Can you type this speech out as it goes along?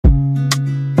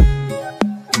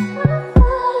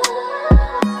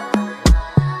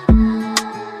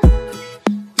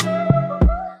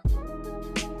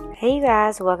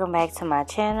guys, welcome back to my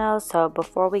channel. So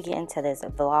before we get into this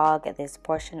vlog, this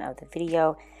portion of the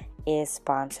video is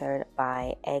sponsored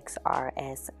by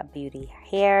Xrsbeauty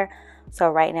Hair. So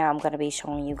right now I'm going to be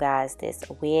showing you guys this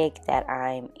wig that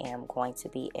I am going to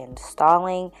be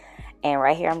installing, and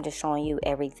right here I'm just showing you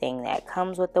everything that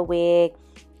comes with the wig.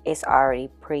 It's already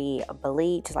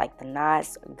pre-bleached, like the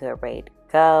knots, good, ready to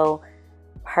go,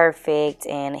 perfect.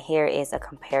 And here is a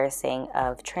comparison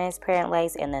of transparent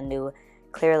lace and the new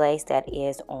clear lace that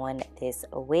is on this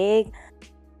wig.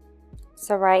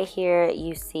 So right here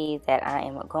you see that I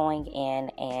am going in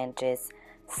and just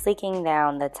sleeking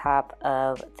down the top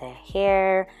of the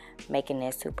hair, making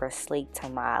it super sleek to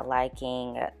my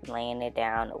liking, laying it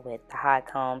down with the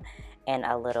hot comb and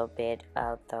a little bit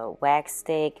of the wax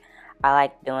stick. I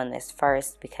like doing this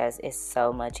first because it's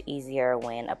so much easier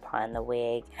when applying the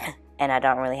wig, and I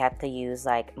don't really have to use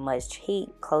like much heat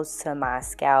close to my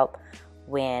scalp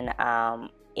when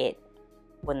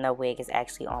the wig is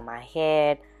actually on my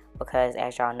head, because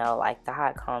as y'all know, like the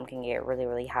hot comb can get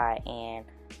really hot and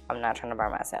I'm not trying to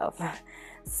burn myself.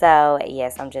 So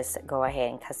yes, I'm just go ahead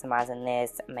and customizing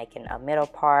this, making a middle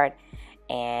part,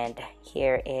 and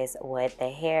here is what the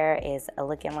hair is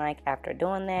looking like after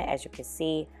doing that. As you can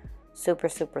see, super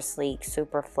sleek,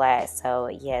 super flat. So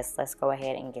yes, let's go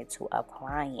ahead and get to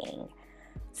applying.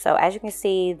 So as you can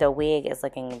see, the wig is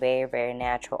looking very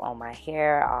natural on my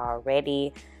hair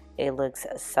already. It looks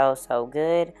so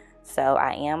good. So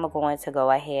I am going to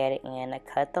go ahead and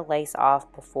cut the lace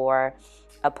off before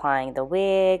applying the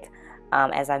wig.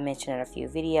 As I mentioned in a few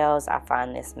videos, I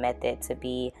find this method to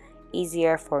be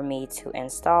easier for me to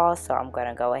install, so I'm going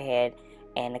to go ahead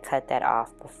and cut that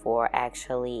off before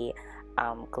actually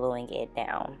gluing it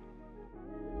down.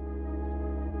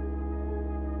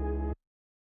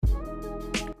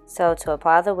 So to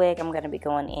apply the wig, I'm going to be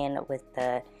going in with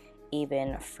the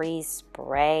Even Freeze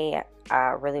spray. I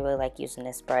really like using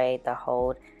this spray. The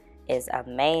hold is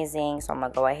amazing, so I'm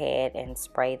going to go ahead and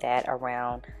spray that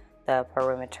around the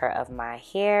perimeter of my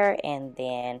hair, and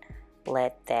then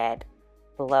let that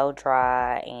blow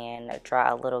dry and dry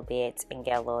a little bit and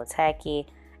get a little tacky,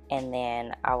 and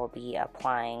then I will be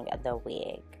applying the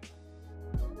wig.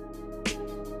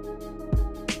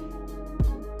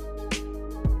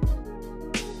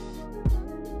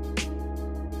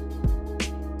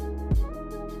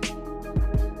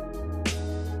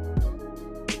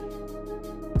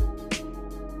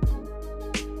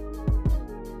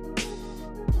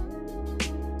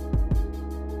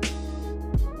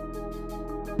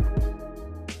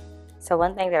 So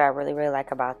one thing that I really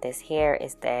like about this hair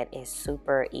is that it's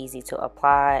super easy to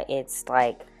apply. It's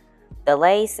like the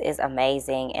lace is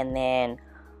amazing, and then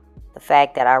the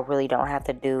fact that I really don't have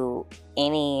to do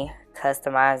any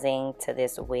customizing to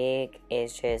this wig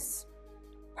is just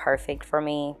perfect for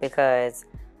me, because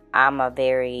I'm a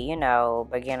very,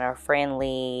 beginner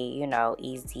friendly,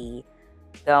 easy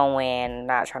going,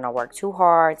 not trying to work too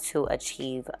hard to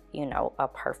achieve, a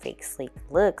perfect sleek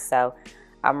look. So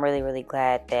I'm really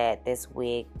glad that this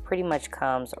wig pretty much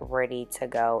comes ready to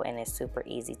go and is super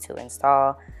easy to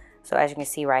install. So as you can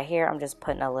see right here, I'm just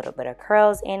putting a little bit of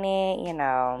curls in it,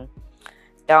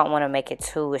 Don't want to make it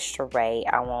too straight.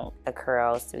 I want the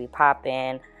curls to be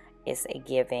popping. It's a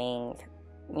giving,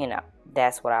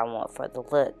 that's what I want for the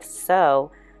look.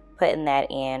 So putting that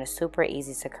in, super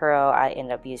easy to curl. I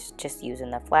end up just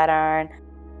using the flat iron.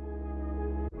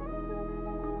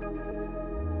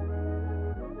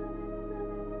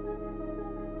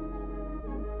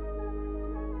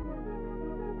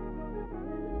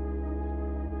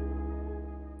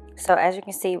 So as you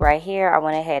can see right here, I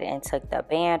went ahead and took the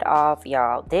band off.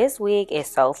 Y'all, this wig is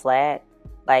so flat,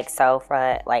 like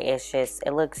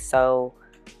it looks so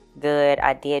good.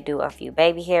 I did do a few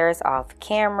baby hairs off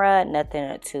camera,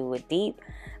 nothing too deep,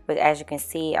 but as you can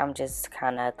see, I'm just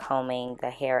kind of combing the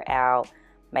hair out,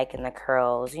 making the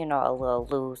curls, a little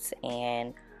loose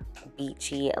and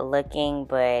beachy looking.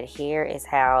 But here is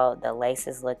how the lace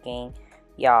is looking.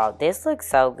 Y'all, this looks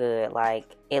so good. Like,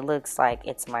 it looks like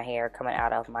it's my hair coming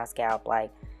out of my scalp. Like,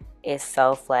 it's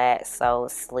so flat, so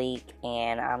sleek,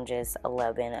 and I'm just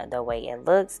loving the way it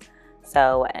looks.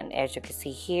 So, and as you can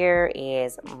see, here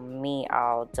is me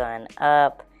all done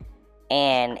up,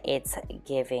 and it's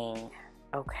giving.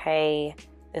 Okay,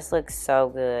 this looks so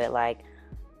good. Like,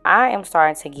 I am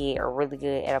starting to get really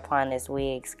good at applying this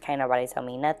wigs. Can't nobody tell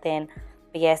me nothing.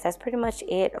 But yes, that's pretty much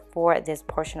it for this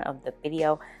portion of the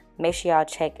video. Make sure y'all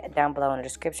check down below in the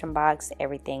description box.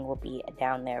 Everything will be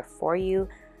down there for you.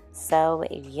 So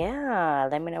yeah,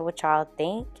 let me know what y'all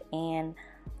think, and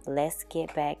let's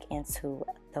get back into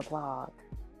the vlog.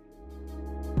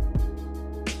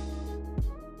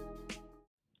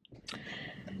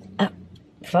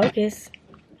 Focus.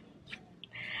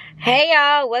 Hey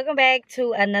y'all, welcome back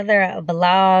to another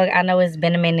vlog. I know it's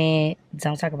been a minute.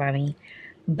 Don't talk about me.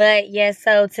 But yeah,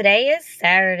 so today is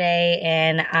Saturday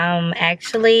and I'm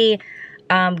actually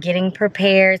getting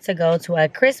prepared to go to a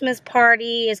Christmas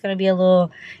party. It's gonna be a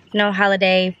little, you know,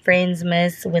 holiday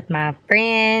Friendsmas with my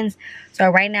friends. So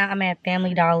right now I'm at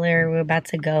Family Dollar. We're about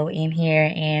to go in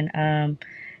here and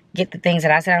get the things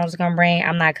that I said I was gonna bring.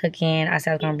 I'm not cooking. I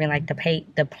said I was gonna bring like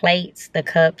the plates, the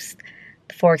cups,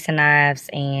 the forks and knives,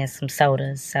 and some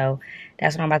sodas. So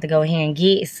that's what I'm about to go here and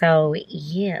get. So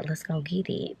yeah, let's go get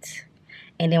it.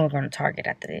 And then we're going to Target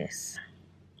after this.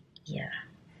 Yeah.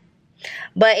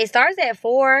 But it starts at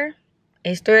 4.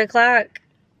 It's 3 o'clock.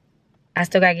 I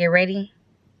still got to get ready.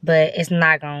 But it's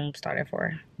not going to start at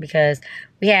 4. Because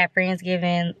we had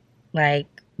Friendsgiving, like,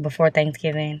 before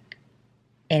Thanksgiving.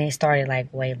 And it started,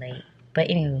 like, way late.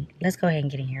 But anyway, let's go ahead and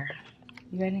get in here.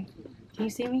 You ready? Can you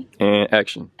see me? And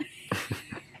action.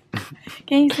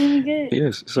 Can you see me good?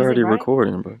 Yes, it's already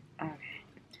recording, bro. Okay.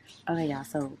 Okay, y'all.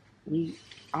 So, we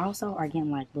also are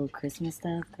getting like little Christmas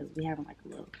stuff because we having like a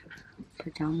little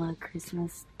pajama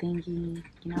Christmas thingy,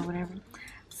 you know, whatever.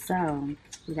 So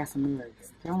we got some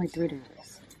mugs. They're only $3.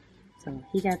 So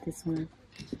he got this one,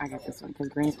 I got this one because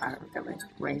green's powder cover,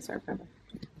 red's our cover.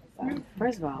 So,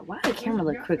 first of all, why does the camera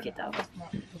look crooked though?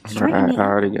 I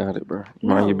already got it, bro.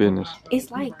 Mind your business.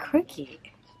 It's like crooked.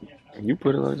 You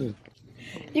put it like this.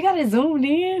 You got it zoomed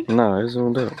in? Nah, it's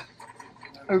zoomed out.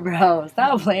 Bro,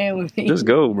 stop playing with me. Just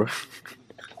go, bro.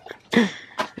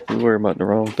 You worry about the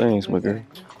wrong things, my girl.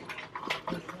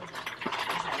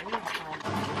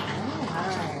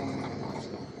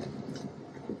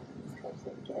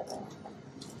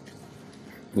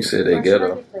 You said they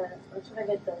ghetto. Where should I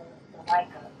get the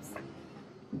white cups?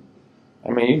 I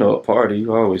mean, you know, a party,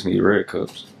 you always need red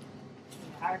cups.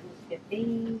 Ours is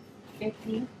 50, and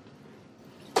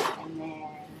then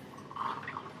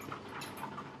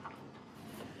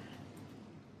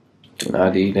Do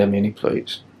not eat that many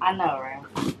plates. I know, right?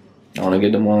 I want to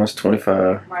get them ones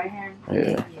 25. Right here?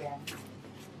 Yeah.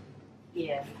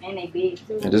 Yeah, and they big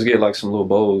too. And just get like some little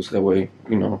bowls, that way,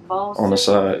 you know, Bowls on the too?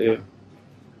 side, yeah.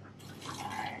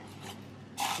 Alright.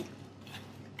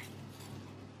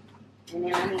 And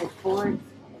then I need forks,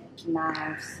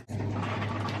 knives.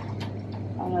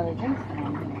 Oh no, the drinks are in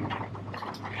here.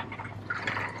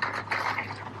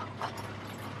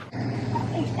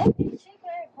 Hey, cheap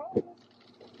at Kroger.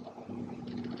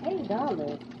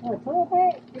 $8. What, a 12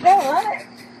 pack? Is that right?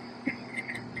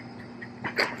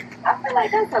 I feel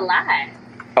like that's a lot.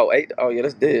 Oh, 8? Oh, yeah,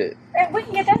 that's dead. We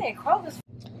can get that at Kroger's.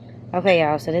 Okay,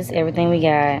 y'all, so this is everything we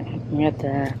got. We got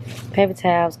the paper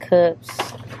towels, cups,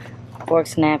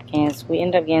 forks, napkins. We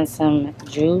ended up getting some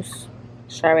juice,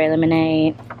 strawberry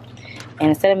lemonade. And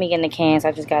instead of me getting the cans,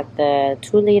 I just got the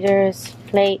 2 liters,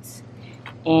 plates,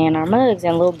 and our mugs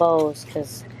and little bowls,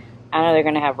 because I know they're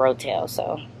going to have rotel,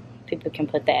 so people can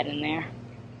put that in there.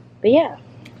 But yeah.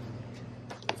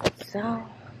 So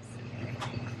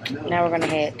now we're going to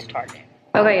head to Target.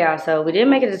 Okay, y'all, so we didn't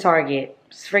make it to Target.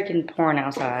 It's freaking pouring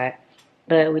outside.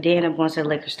 But we did end up going to the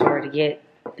liquor store to get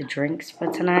the drinks for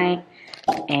tonight.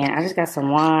 And I just got some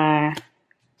wine.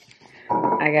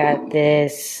 I got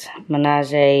this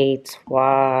Menage a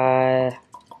Trois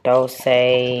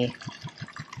Dulce.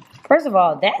 First of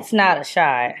all, that's not a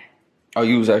shot. Oh,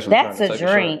 you was actually That's trying to a take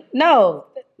drink. No,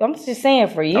 I'm just saying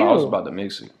for you. No, I was about to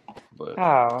mix it.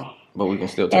 But we can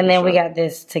still take And then a we shot. got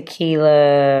this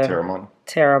tequila.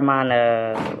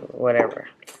 Terramana, whatever.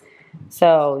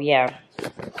 So, yeah.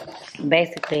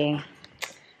 Basically,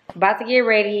 about to get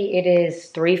ready. It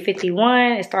is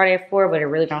 3:51. It started at 4, but it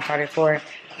really don't start at 4.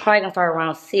 Probably gonna start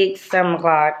around 6, 7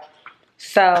 o'clock.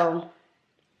 So,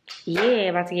 yeah,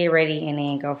 about to get ready and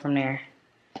then go from there.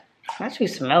 Not you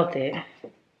smelt it.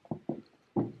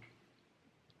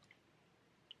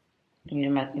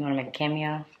 You want to make a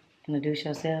cameo? Introduce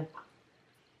yourself?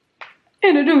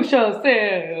 Introduce yourself!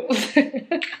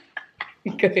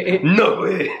 Go ahead. No, go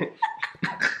ahead.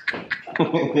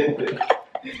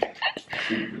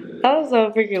 I was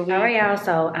so freaking weird. Alright, y'all,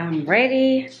 so I'm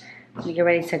ready. We get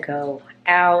ready to go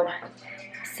out.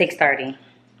 6:30.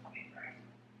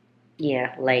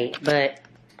 Yeah, late, but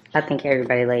I think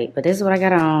everybody late. But this is what I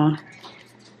got on.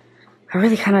 I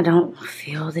really kind of don't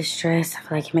feel this dress. I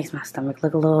feel like it makes my stomach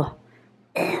look a little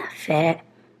fat,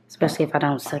 especially if I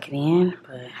don't suck it in.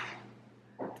 But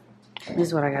this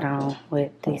is what I got on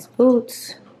with these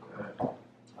boots.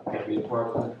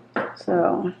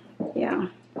 So, yeah.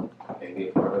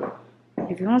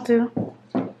 If you want to.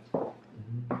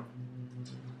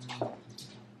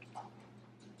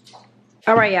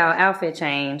 Alright, y'all, outfit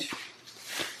change.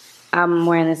 I'm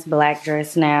wearing this black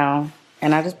dress now.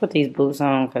 And I just put these boots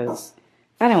on because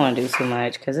I didn't want to do too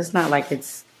much. Because it's not like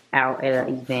it's out at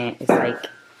an event. It's like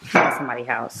at somebody's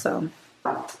house. So,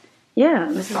 yeah.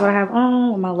 This is what I have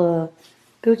on with my little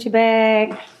Gucci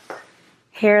bag.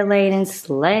 Hair laid and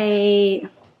slayed.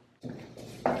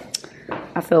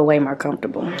 I feel way more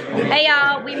comfortable. Hey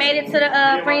y'all, we made it to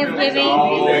the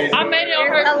Friendsgiving. I made it on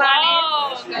her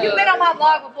vlog. You've been on my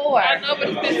vlog before. I know, but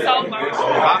it's been so much.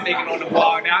 I'm making on the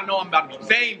vlog now. I know I'm about to be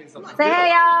famous. Say hey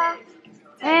y'all.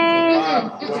 Hey.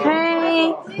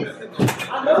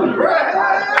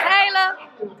 Taylor.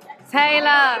 Say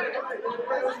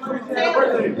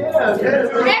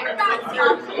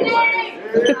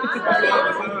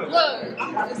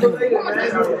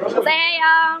hey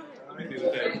y'all.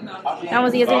 That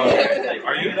was easy.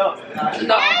 Are you done?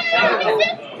 No. Hey,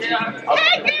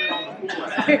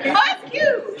 girl. That's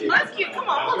cute. That's cute. Come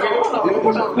on,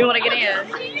 hold on. You want to get in?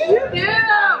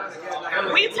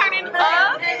 Yeah. We turn in the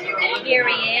club.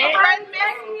 Period.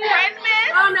 Friendsmas.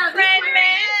 Oh, no.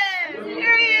 Friendsmas.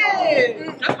 Period.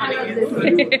 Oh,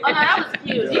 no, that was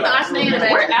cute. You got Ashanae in the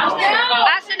back.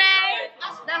 Ashanae,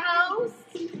 the host.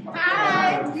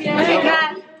 Hi.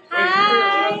 Yeah.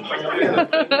 Hi.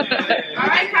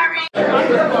 Alright, Kyrie.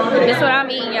 This is what I'm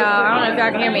eating, y'all. I don't know if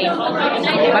y'all can hear me.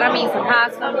 But I'm eating some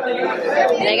pasta.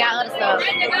 They got other stuff.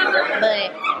 But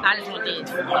I just want this.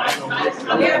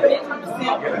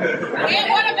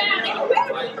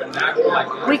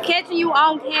 We catching you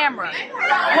on camera.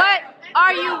 What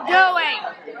are you doing?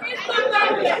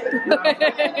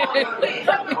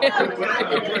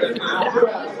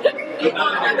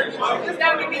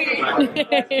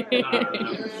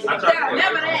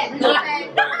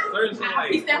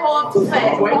 He's that whole up too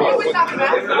fast. What are we talking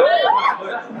about?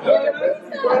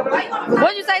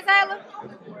 What'd you say, Taylor?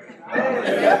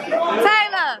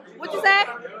 Taylor, what'd you say?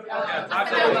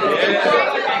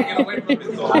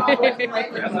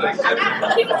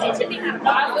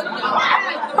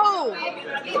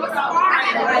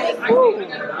 Who?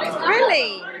 Really?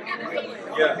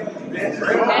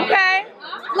 Okay.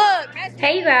 Look.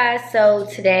 Hey, you guys. So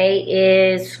today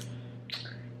is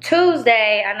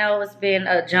Tuesday. I know it's been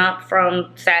a jump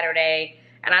from Saturday.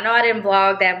 And I know I didn't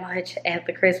vlog that much at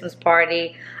the Christmas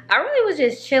party. I really was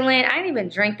just chilling. I didn't even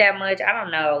drink that much. I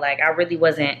don't know. Like, I really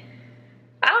wasn't.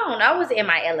 I don't know. I was in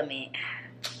my element.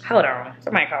 Hold on.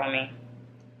 Somebody calling me.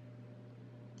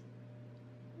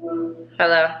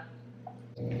 Hello.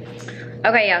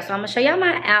 Okay, y'all. So I'm going to show y'all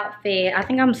my outfit. I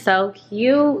think I'm so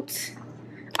cute.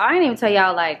 I didn't even tell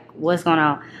y'all, like, what's going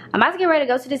on. I'm about to get ready to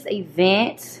go to this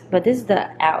event. But this is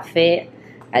the outfit.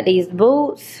 These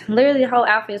boots. Literally, the whole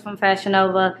outfit is from Fashion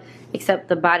Nova. Except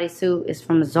the bodysuit is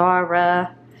from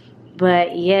Zara.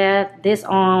 But, yeah, this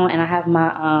on. And I have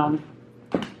my,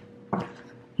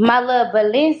 my little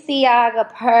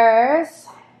Balenciaga purse.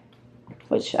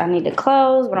 Which I need to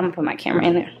close. But I'm going to put my camera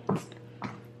in there.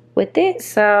 With it.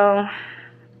 So, I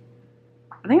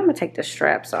think I'm going to take the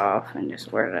straps off. And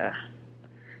just wear the...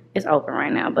 It's open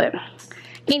right now, but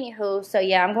anywho, so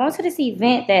yeah, I'm going to this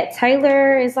event that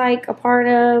Taylor is like a part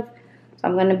of. So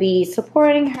I'm going to be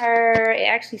supporting her. It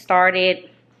actually started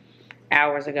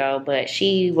hours ago, but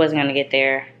she wasn't going to get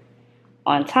there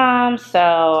on time. So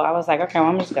I was like, okay, well,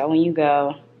 I'm just go when you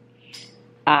go.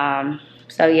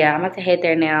 So yeah, I'm about to head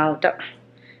there now.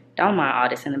 Don't mind all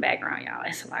this in the background, y'all.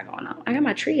 It's a lot going on. I got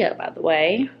my tree up, by the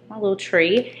way. My little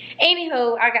tree.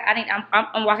 Anywho,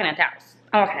 I'm walking at the house.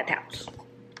 I'm walking at the house.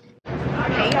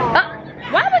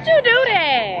 Why would you do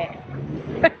that?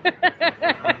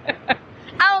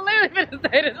 I was literally gonna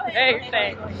say the same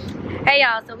thing. Hey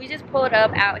y'all, so we just pulled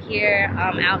up out here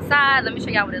outside. Let me show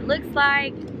y'all what it looks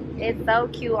like. It's so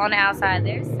cute on the outside.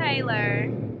 There's Taylor.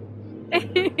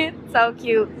 It's so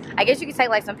cute. I guess you can take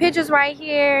like some pictures right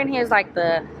here. And here's like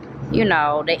the, you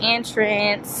know, the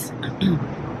entrance.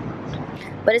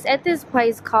 But it's at this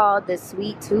place called the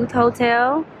Sweet Tooth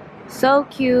Hotel. So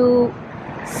cute.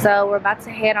 So we're about to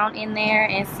head on in there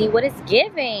and see what it's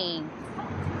giving.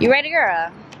 You ready, girl?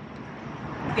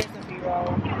 Get some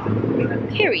B-roll.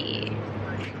 Period.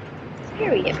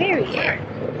 Period. Period.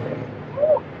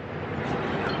 Woo.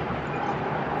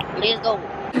 Let's go. All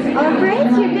right,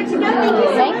 you're good to go.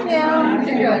 Thank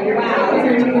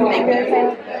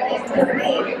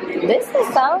you. This is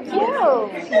so cute.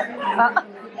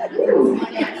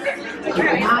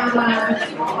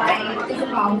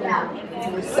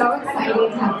 We're so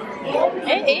excited.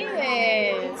 It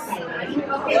is.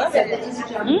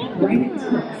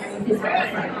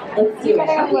 You got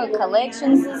have little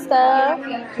collections and stuff.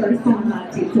 Yeah, let's go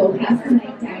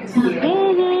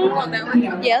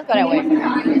that way.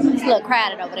 It's a little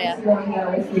crowded over there.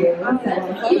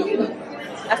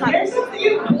 That's not the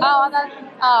Oh, I thought,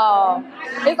 oh,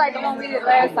 it's like the one we did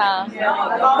last time.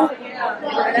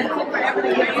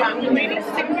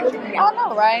 Oh,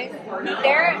 no, right?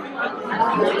 There.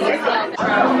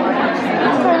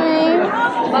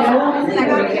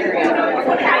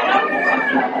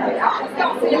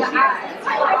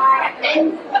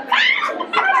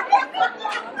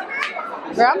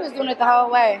 Girl, I'm just doing it the whole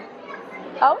way.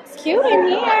 Oh, it's cute in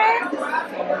here.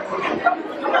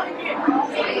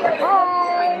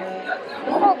 Hi.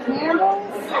 Little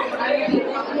candles.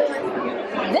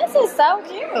 This is so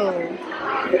cute.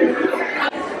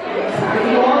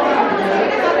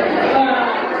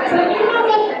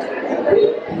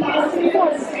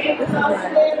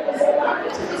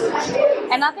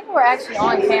 And I think we're actually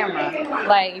on camera.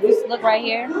 Like, if you just look right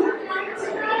here,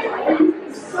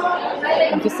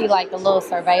 you can see like the little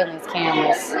surveillance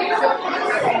cameras.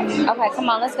 Okay, come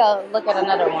on, let's go look at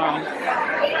another one.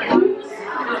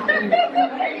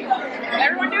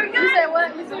 Everyone doing good? You said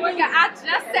what? You said what? Yeah, I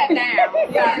just sat down.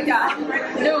 Yeah.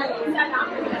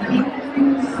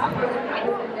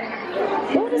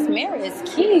 Oh, this mirror is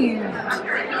cute.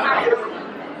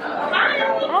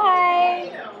 Hi.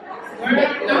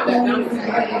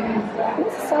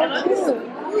 This is so cute.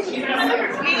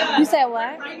 You said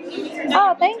what?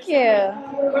 Oh, thank you.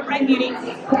 We're Bright Beauty.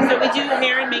 So we do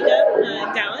hair and makeup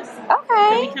in Dallas.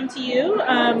 Okay. So we come to you,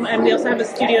 and we also have a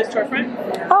studio storefront.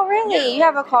 Oh, really? You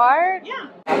have a card? Yeah.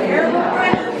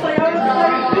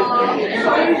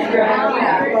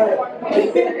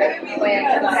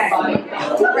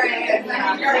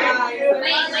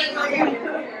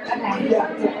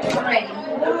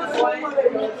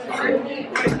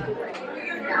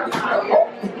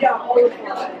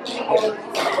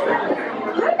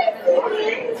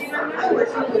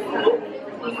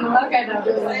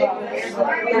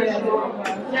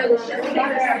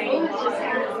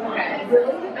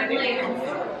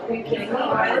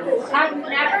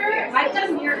 I've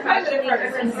done mirror question and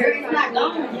it's not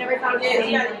done. Never thought of it. I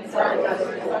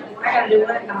gotta do it.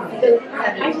 I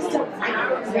just don't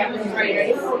like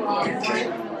it.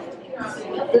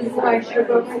 This is why I should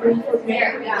go for Friendsmas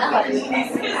hair.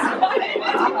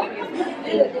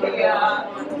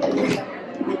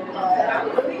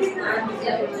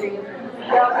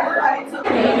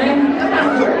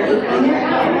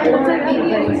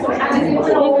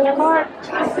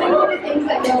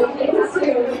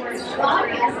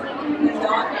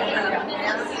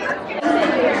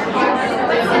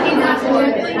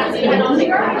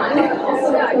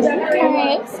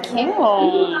 Okay, it's cute. I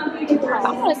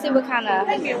want to see what kind of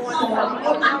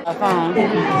phone.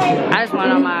 I just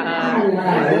went on my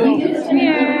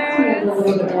cheers.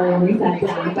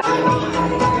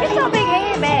 It's so big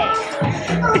head back.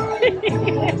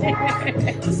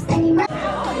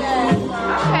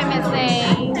 Okay, Miss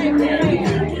Thing.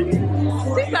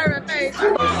 She's serving face.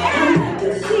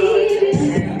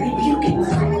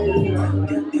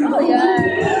 Oh yeah.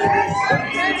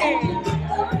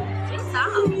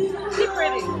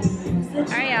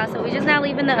 Alright, y'all, so we're just now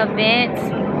leaving the event.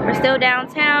 We're still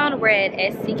downtown. We're at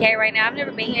SCK right now. I've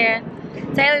never been here.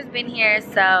 Taylor's been here,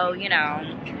 so, you know,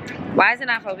 why is it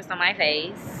not focused on my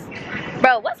face?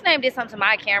 Bro, what's his name did something to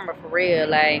my camera for real?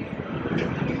 Like,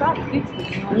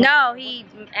 no, he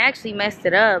actually messed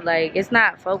it up. Like, it's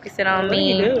not focusing on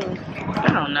me.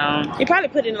 I don't know. He probably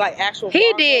put in like actual.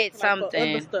 He did like,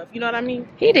 something. other stuff. You know what I mean?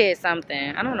 He did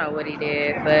something. I don't know what he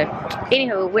did, but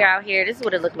anywho, we're out here. This is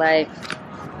what it looked like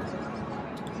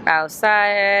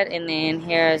outside, and then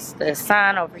here's the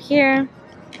sign over here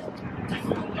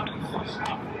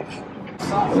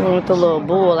with the little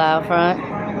bull out front.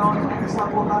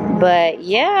 But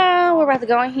yeah, we're about to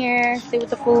go in here, see what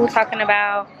the fool's talking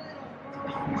about.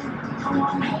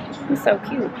 It's so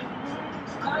cute.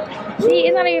 See,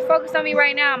 it's not even focused on me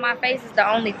right now. My face is the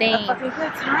only thing. A fucking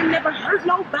good time never hurt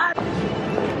nobody.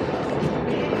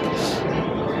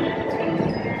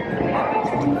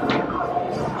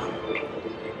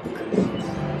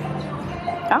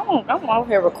 I'm over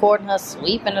here recording her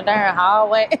sweeping the darn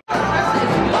hallway. It's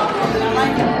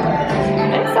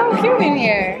so cute in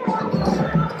here.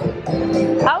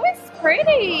 Oh, it's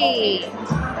pretty.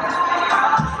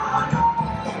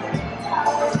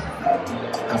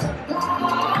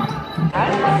 I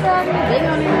don't know that I'm big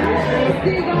on it.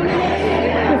 Big on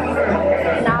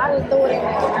it. Nah, I just threw it in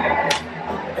there.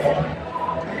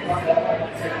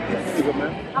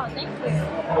 Oh, thank you.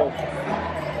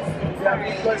 You have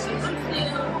any questions?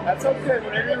 That's okay.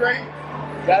 Whenever you're ready,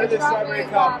 got it. Strawberry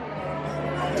cup.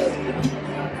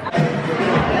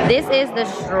 This is the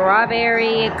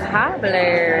strawberry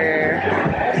cobbler.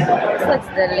 This looks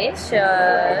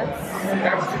delicious.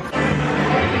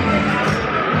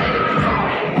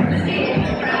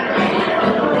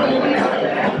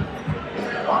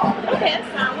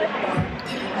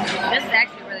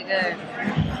 good.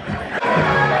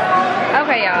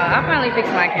 Okay, y'all, I finally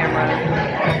fixed my camera.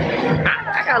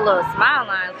 I got a little smile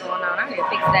lines going on. I need to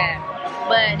fix that.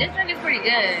 But this drink is pretty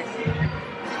good.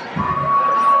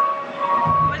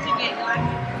 What'd you get? Like,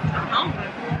 I'm hungry.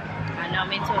 I know,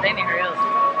 me too. They need to hurry up.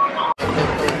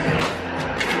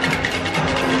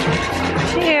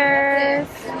 Cheers.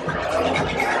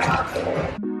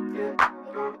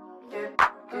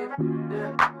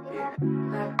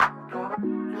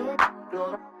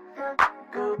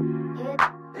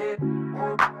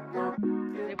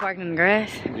 They parking in the grass?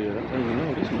 Yeah, you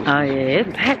know this is. Oh yeah, it's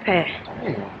backpack.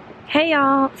 Hey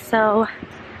y'all, so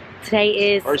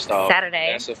today is First off, Saturday.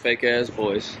 that's a fake ass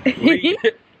voice.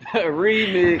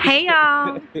 Remix. Hey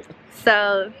y'all.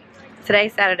 So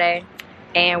today's Saturday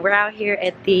and we're out here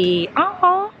at the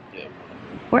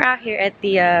we're out here at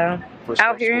the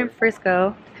out here in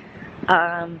Frisco.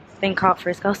 Thing called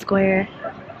Frisco Square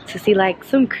to see like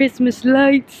some Christmas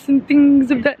lights and things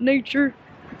of that nature.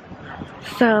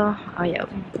 So, oh yeah,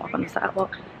 walk on the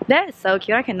sidewalk. That is so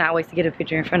cute. I cannot wait to get a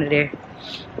picture in front of there.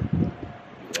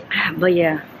 But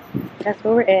yeah, that's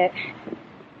where we're at.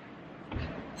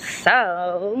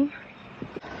 So,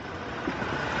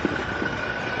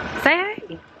 say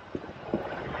hey.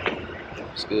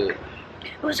 It's good.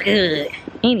 What's good?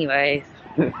 Anyways,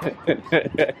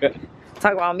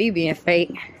 talk about me being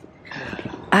fake.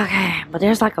 Okay, but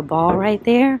there's like a ball right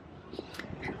there.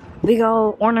 Big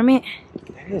old ornament.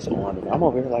 That is an ornament. I'm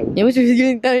over here like. Yeah, what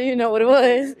you thought you know what it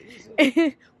was?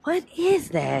 What is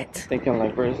that? Thinking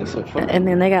like, bro, this is so fun. And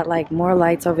then they got like more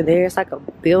lights over there. It's like a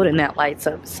building that lights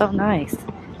up. It's so nice.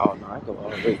 Oh no, I go all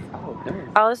the way. Oh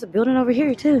damn. Oh, there's a building over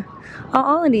here too. Oh,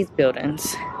 all of these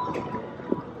buildings.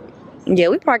 Yeah,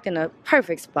 we parked in a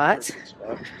perfect spot.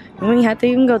 We didn't have to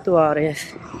even go through all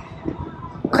this.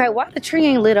 Okay, why the tree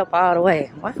ain't lit up all the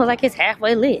way? Why feel like it's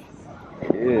halfway lit?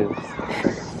 It is.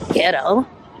 Ghetto.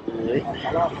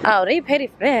 Oh, they paid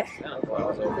it for that.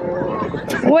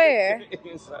 Where?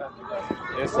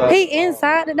 Inside. He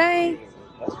inside today?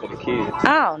 That's for the kids.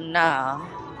 Oh no.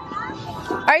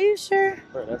 Are you sure?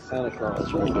 Bro, that's Santa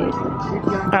Claus right there.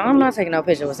 No, I'm not taking no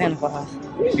picture with Santa Claus.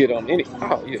 We can get on any.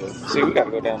 Oh yeah. See, we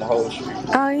gotta go down the whole street.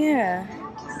 Oh yeah.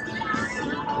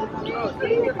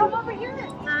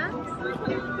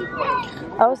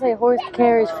 I would say horse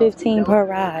carriage 15 per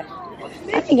ride.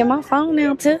 I can get my phone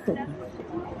now too.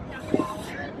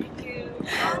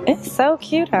 It's so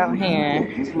cute out here.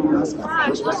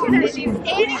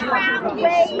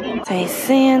 Say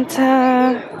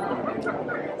Santa.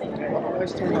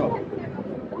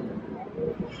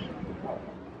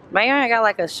 Maybe I got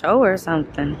like a show or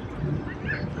something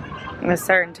at a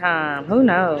certain time. Who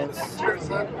knows?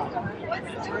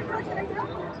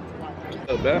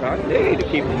 Better. I need to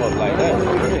keep them up like that.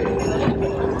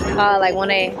 Like when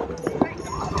they.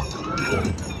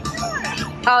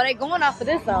 Oh, they going off of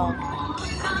this song.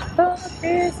 For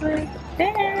Christmas,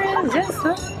 there's just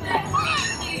some.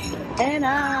 And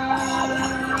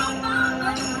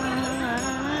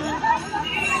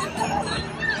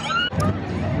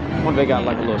What they got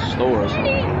like a little store or something.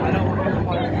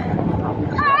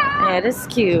 yeah, this is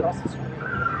cute.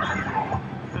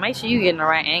 Make sure you get in the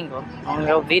right angle on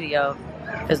your video.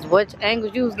 Cause which angle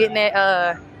you was getting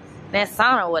that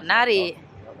sauna was not it.